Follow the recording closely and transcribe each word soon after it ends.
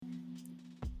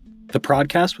The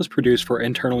Prodcast was produced for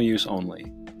internal use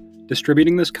only.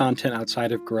 Distributing this content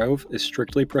outside of Grove is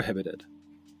strictly prohibited.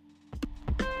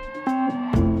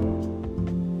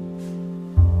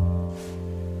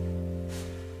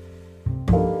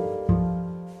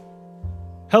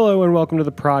 Hello and welcome to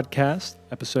the Prodcast,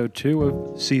 episode 2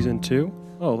 of season 2.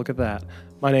 Oh, look at that.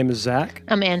 My name is Zach.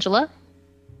 I'm Angela.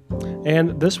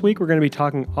 And this week we're going to be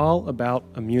talking all about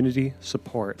immunity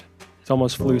support. It's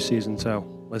almost flu season, so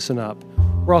listen up.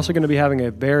 We're also going to be having a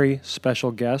very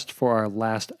special guest for our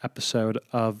last episode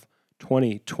of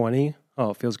 2020.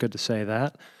 Oh, it feels good to say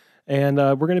that. And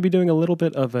we're going to be doing a little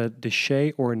bit of a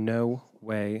DSHEA or no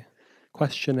way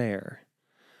questionnaire.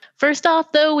 First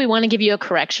off, though, we want to give you a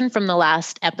correction from the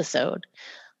last episode.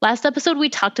 Last episode, we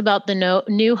talked about the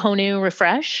new Honu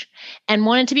refresh and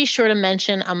wanted to be sure to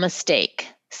mention a mistake.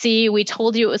 See, we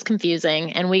told you it was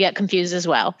confusing, and we got confused as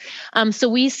well. So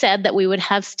we said that we would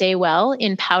have Stay Well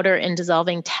in powder and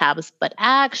dissolving tabs, but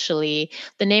actually,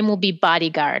 the name will be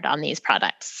Bodyguard on these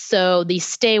products. So the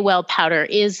Stay Well powder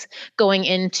is going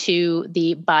into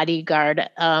the Bodyguard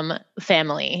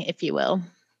family, if you will.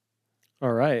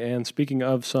 All right, and speaking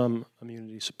of some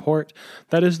immunity support,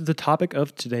 that is the topic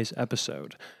of today's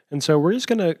episode. And so we're just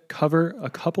going to cover a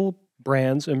couple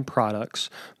brands and products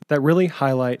that really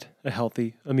highlight a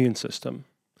healthy immune system.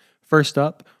 First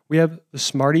up, we have the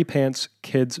Smarty Pants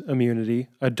Kids Immunity,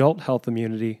 Adult Health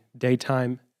Immunity,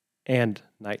 Daytime and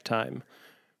Nighttime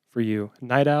for you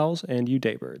night owls and you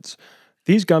daybirds.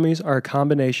 These gummies are a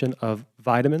combination of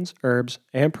vitamins, herbs,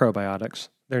 and probiotics.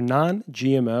 They're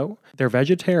non-GMO, they're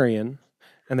vegetarian,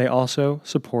 and they also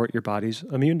support your body's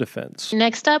immune defense.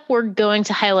 Next up, we're going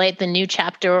to highlight the New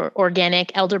Chapter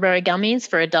Organic Elderberry Gummies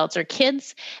for adults or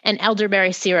kids, and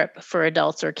Elderberry Syrup for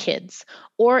adults or kids,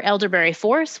 or Elderberry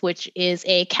Force, which is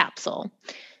a capsule.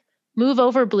 Move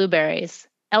over blueberries.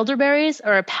 Elderberries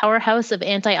are a powerhouse of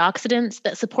antioxidants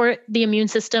that support the immune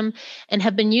system and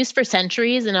have been used for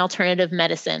centuries in alternative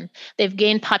medicine. They've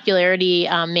gained popularity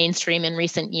mainstream in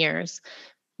recent years.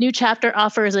 New Chapter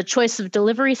offers a choice of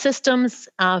delivery systems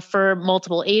for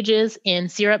multiple ages in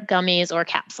syrup, gummies, or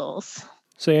capsules.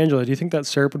 So, Angela, do you think that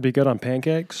syrup would be good on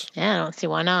pancakes? Yeah, I don't see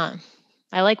why not.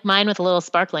 I like mine with a little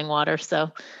sparkling water,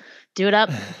 so do it up.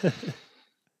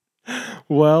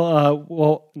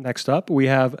 Well, next up, we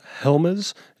have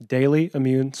Hilma's Daily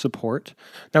Immune Support.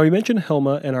 Now, we mentioned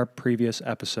Hilma in our previous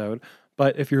episode,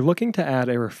 but if you're looking to add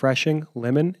a refreshing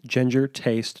lemon ginger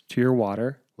taste to your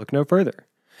water, look no further.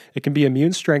 It can be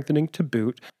immune strengthening to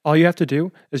boot. All you have to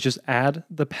do is just add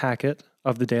the packet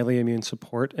of the Daily Immune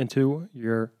Support into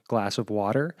your glass of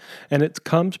water, and it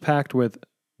comes packed with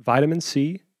vitamin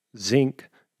C, zinc,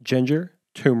 ginger,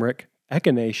 turmeric,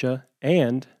 echinacea,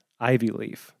 and ivy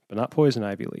leaf, but not poison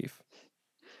ivy leaf.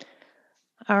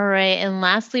 All right, and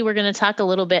lastly, we're going to talk a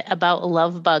little bit about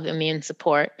Love Bug Immune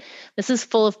Support. This is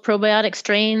full of probiotic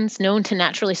strains known to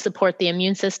naturally support the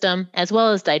immune system as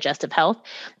well as digestive health,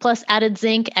 plus added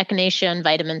zinc, echinacea, and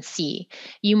vitamin C.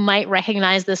 You might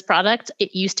recognize this product.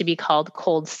 It used to be called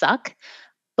Cold Suck,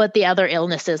 but the other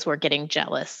illnesses were getting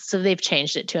jealous, so they've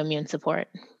changed it to immune support.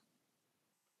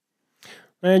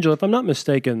 Angela, if I'm not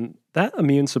mistaken, that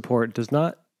immune support does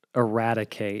not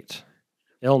eradicate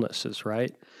illnesses,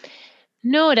 right?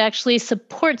 No, it actually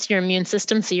supports your immune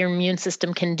system so your immune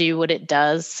system can do what it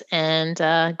does and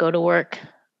go to work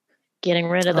getting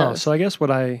rid of those. So I guess what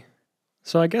I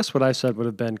said would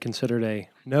have been considered a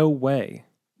no way.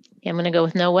 Yeah, I'm going to go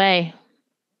with no way.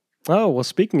 Oh, well,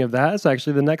 speaking of that, it's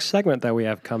actually the next segment that we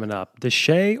have coming up.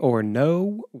 DSHEA or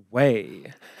no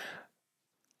way.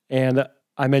 And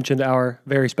I mentioned our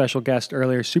very special guest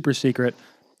earlier, super secret,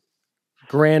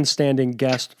 grandstanding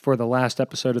guest for the last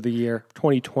episode of the year,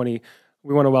 2020.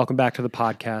 We want to welcome back to the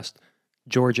podcast,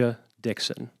 Georgia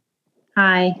Dixon.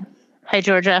 Hi. Hi,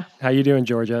 Georgia. How you doing,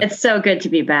 Georgia? It's so good to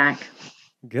be back.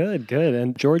 Good.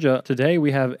 And Georgia, today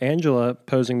we have Angela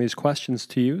posing these questions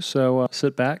to you. So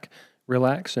sit back,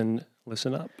 relax, and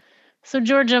listen up. So,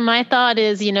 Georgia, my thought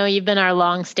is, you've been our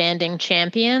long-standing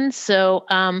champion. So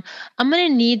I'm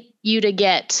going to need you to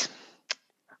get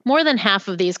more than half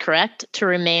of these correct to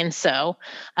remain so.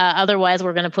 Otherwise,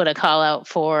 we're going to put a call out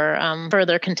for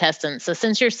further contestants. So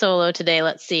since you're solo today,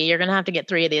 let's see. You're going to have to get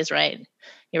 3 of these right.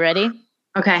 You ready?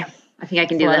 Okay. I think I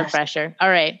can do this. A lot this. of pressure. All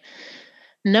right.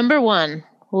 Number 1,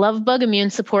 Love Bug Immune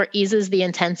Support eases the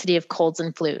intensity of colds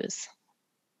and flus.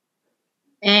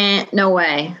 No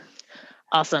way.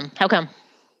 Awesome. How come?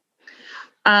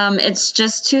 It's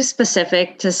just too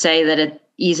specific to say that it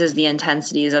eases the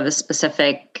intensities of a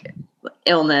specific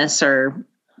illness or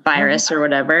virus or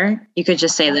whatever. You could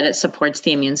just say that it supports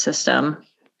the immune system.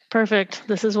 Perfect.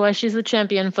 This is why she's the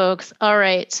champion, folks. All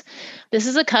right. This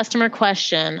is a customer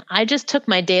question. I just took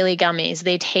my daily gummies.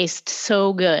 They taste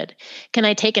so good. Can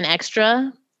I take an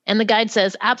extra? And the guide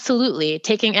says, absolutely.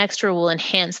 Taking extra will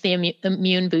enhance the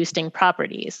immune boosting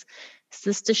properties. Is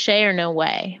this DSHEA or no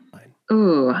way?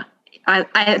 Ooh,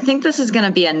 I think this is going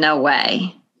to be a no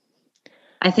way.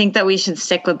 I think that we should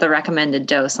stick with the recommended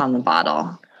dose on the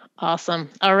bottle. Awesome.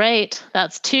 All right.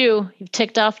 That's 2. You've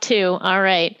ticked off 2. All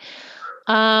right.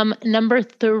 Number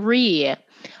 3,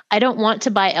 I don't want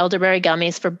to buy elderberry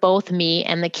gummies for both me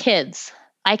and the kids.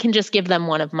 I can just give them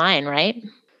one of mine, right?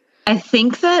 I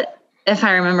think that if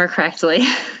I remember correctly,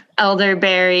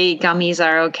 elderberry gummies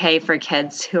are okay for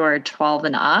kids who are 12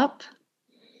 and up.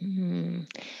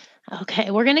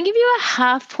 Okay, we're going to give you a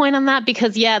half point on that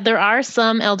because, there are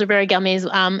some elderberry gummies.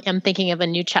 I'm thinking of a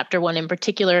new chapter 1 in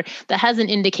particular that has an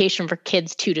indication for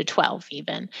kids 2 to 12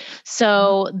 even.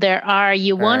 So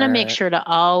you want to make sure to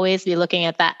always be looking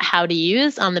at that how to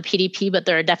use on the PDP, but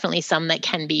there are definitely some that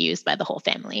can be used by the whole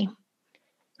family.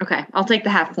 Okay, I'll take the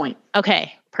half point.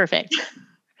 Okay, perfect.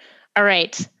 All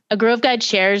right. A Grove Guide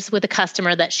shares with a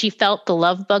customer that she felt the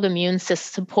Love Bug Immune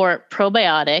Support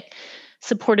probiotic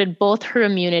supported both her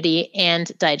immunity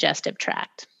and digestive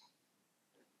tract.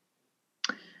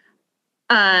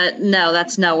 No,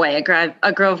 that's no way.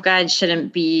 A Grove Guide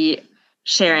shouldn't be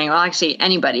sharing. Well, actually,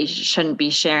 anybody shouldn't be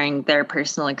sharing their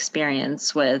personal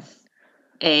experience with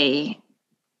a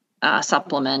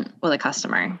supplement with a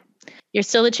customer. You're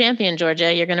still the champion,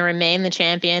 Georgia. You're going to remain the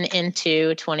champion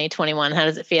into 2021. How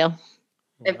does it feel?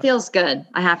 It feels good,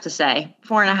 I have to say.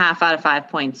 4.5 out of 5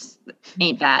 points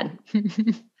ain't bad.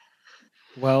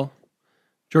 Well,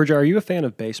 Georgia, are you a fan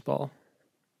of baseball?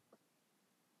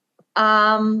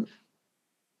 I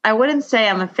wouldn't say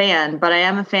I'm a fan, but I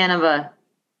am a fan of a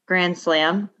Grand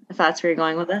Slam, if that's where you're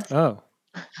going with this. Oh,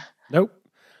 nope.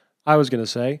 I was going to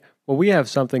say, well, we have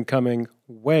something coming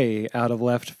way out of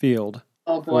left field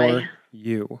for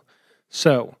you.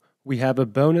 So we have a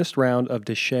bonus round of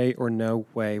DSHEA or no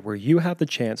way where you have the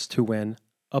chance to win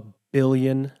 $1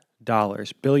 billion.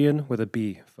 Billion with a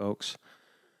B, folks.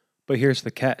 But here's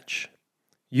the catch.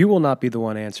 You will not be the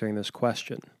one answering this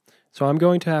question. So I'm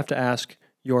going to have to ask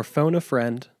your phone a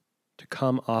friend to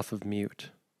come off of mute.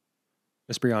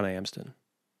 Miss Brianna Amston.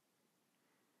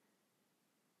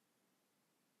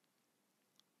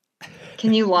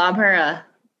 Can you lob her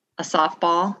a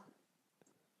softball?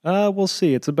 We'll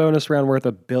see. It's a bonus round worth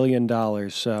 $1 billion,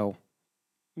 so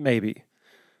maybe.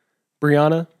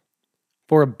 Brianna,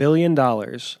 for $1 billion,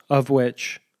 of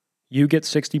which you get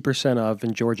 60% of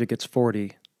and Georgia gets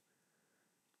 40%,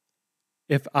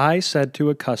 if I said to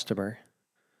a customer,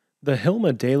 the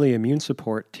Hilma Daily Immune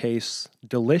Support tastes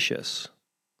delicious,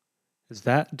 is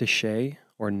that DSHEA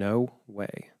or no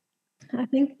way? I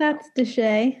think that's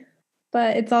DSHEA,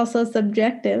 but it's also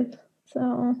subjective,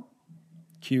 so...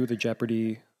 Cue the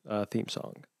Jeopardy theme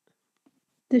song.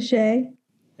 DSHEA.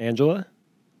 Angela?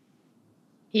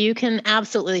 You can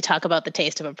absolutely talk about the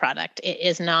taste of a product. It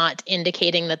is not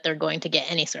indicating that they're going to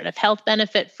get any sort of health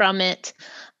benefit from it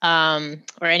or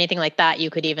anything like that. You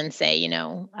could even say,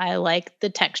 I like the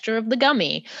texture of the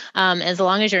gummy. As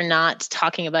long as you're not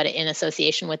talking about it in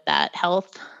association with that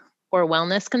health or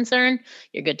wellness concern,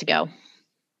 you're good to go.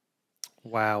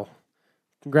 Wow.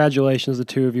 Congratulations, the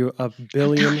two of you, $1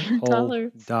 billion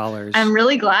dollars. I'm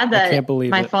really glad that I can't believe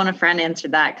my it. phone a friend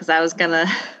answered that because I was gonna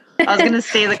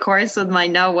stay the course with my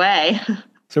no way.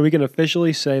 So we can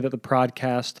officially say that the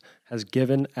Prodcast has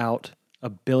given out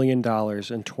 $1 billion in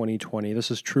 2020.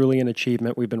 This is truly an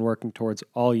achievement we've been working towards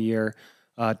all year.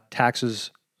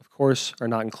 Taxes, of course, are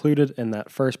not included in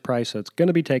that first price, so it's going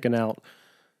to be taken out.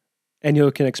 And you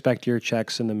can expect your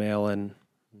checks in the mail in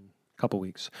a couple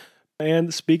weeks.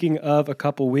 And speaking of a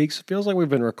couple weeks, it feels like we've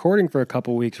been recording for a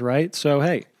couple weeks, right? So,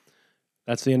 hey,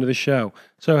 that's the end of the show.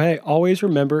 So, hey, always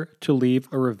remember to leave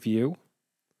a review.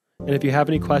 And if you have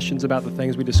any questions about the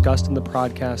things we discussed in the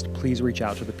podcast, please reach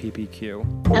out to the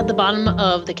PPQ. At the bottom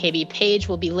of the KB page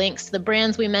will be links to the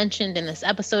brands we mentioned in this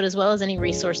episode, as well as any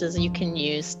resources you can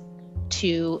use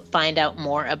to find out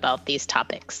more about these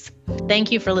topics.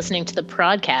 Thank you for listening to the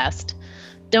Prodcast.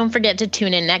 Don't forget to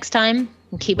tune in next time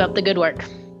and keep up the good work.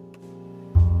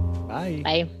 Bye.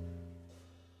 Bye.